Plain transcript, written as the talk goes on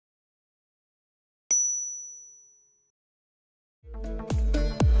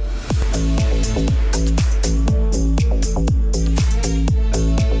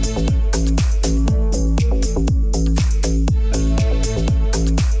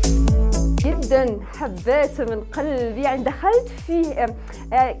جدا حبيته من قلبي، يعني دخلت فيه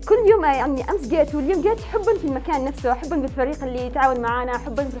كل يوم، يعني امس جيت واليوم جيت حبا في المكان نفسه، حبا بالفريق اللي يتعاون معنا،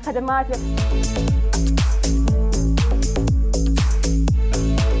 حبا في الخدمات.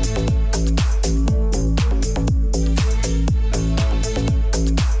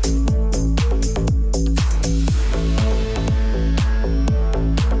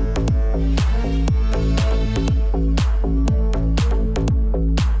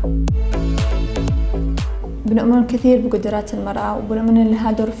 بنؤمن كثير بقدرات المرأة وبنؤمن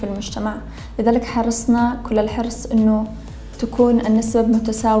لها دور في المجتمع، لذلك حرصنا كل الحرص أنه تكون النسب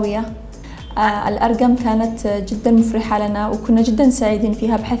متساوية. الأرقام كانت جدا مفرحة لنا وكنا جدا سعيدين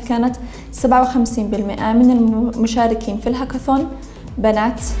فيها، بحيث كانت 57% من المشاركين في الهاكاثون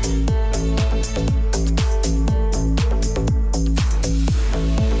بنات.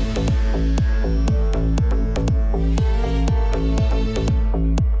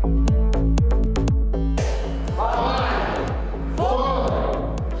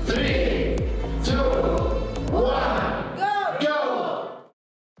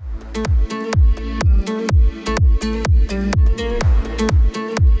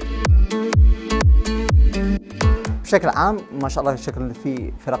 بشكل عام ما شاء الله الشكل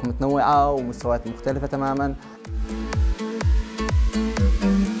فيه فرق متنوعة ومستويات مختلفة تماماً.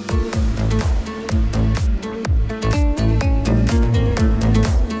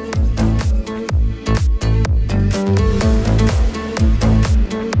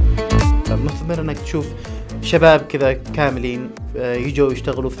 مثمر انك تشوف شباب كذا كاملين يجوا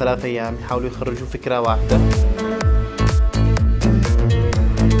يشتغلوا في 3 أيام يحاولوا يخرجوا فكرة واحدة.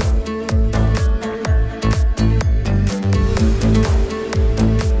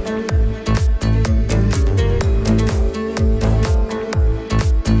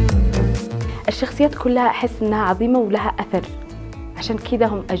 الشخصيات كلها أحس إنها عظيمة ولها أثر، عشان كذا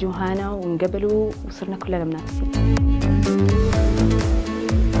هم أجوهانا وانقبلوا وصرنا كلنا منافسين.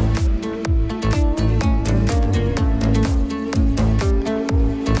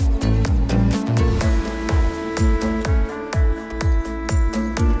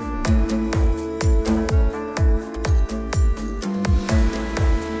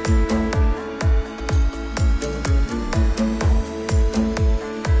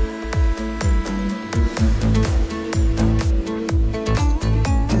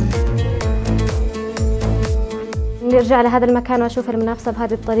 نرجع لهذا المكان واشوف المنافسه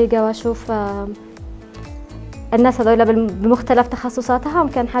بهذه الطريقه واشوف الناس هذول بمختلف تخصصاتها،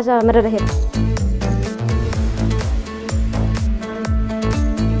 كان حاجه مره رهيبه.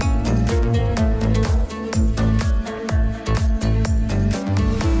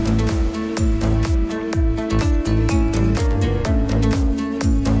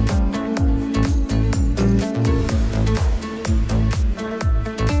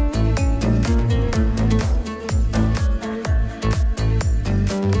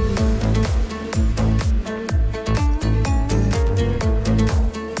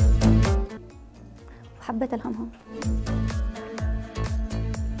 حبيت الهمهم.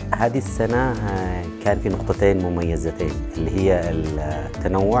 هذه السنة كان في نقطتين مميزتين، اللي هي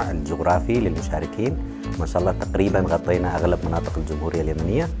التنوع الجغرافي للمشاركين. ما شاء الله تقريبا غطينا أغلب مناطق الجمهورية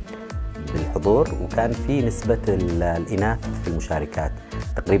اليمنية بالحضور، وكان في نسبة الإناث في المشاركات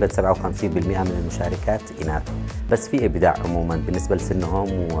تقريبا 57% من المشاركات إناث، بس في إبداع عموما بالنسبة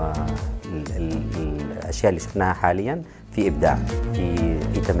لسنهم والأشياء اللي شفناها حاليا. في إبداع،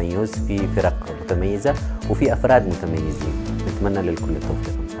 في تميز، في فرق متميزة وفي أفراد متميزين. نتمنى للكل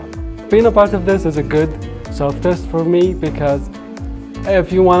التوفيق إن شاء الله. Being a part of this is a good self-test for me, because if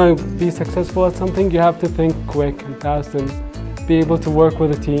you want to be successful at something, you have to think quick and fast and be able to work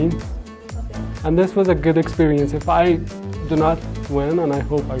with a team. And this was a good experience. If I do not win, and I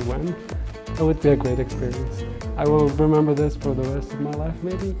hope I win, it would be a great experience. I will remember this for the rest of my life,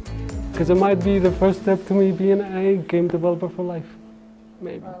 maybe. Because it might be the first step to me being a game developer for life.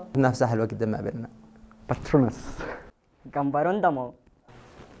 Maybe. منافسة حلوة جدا ما بيننا. Patronus. Gambaron damo.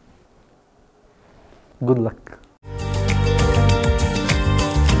 Good luck.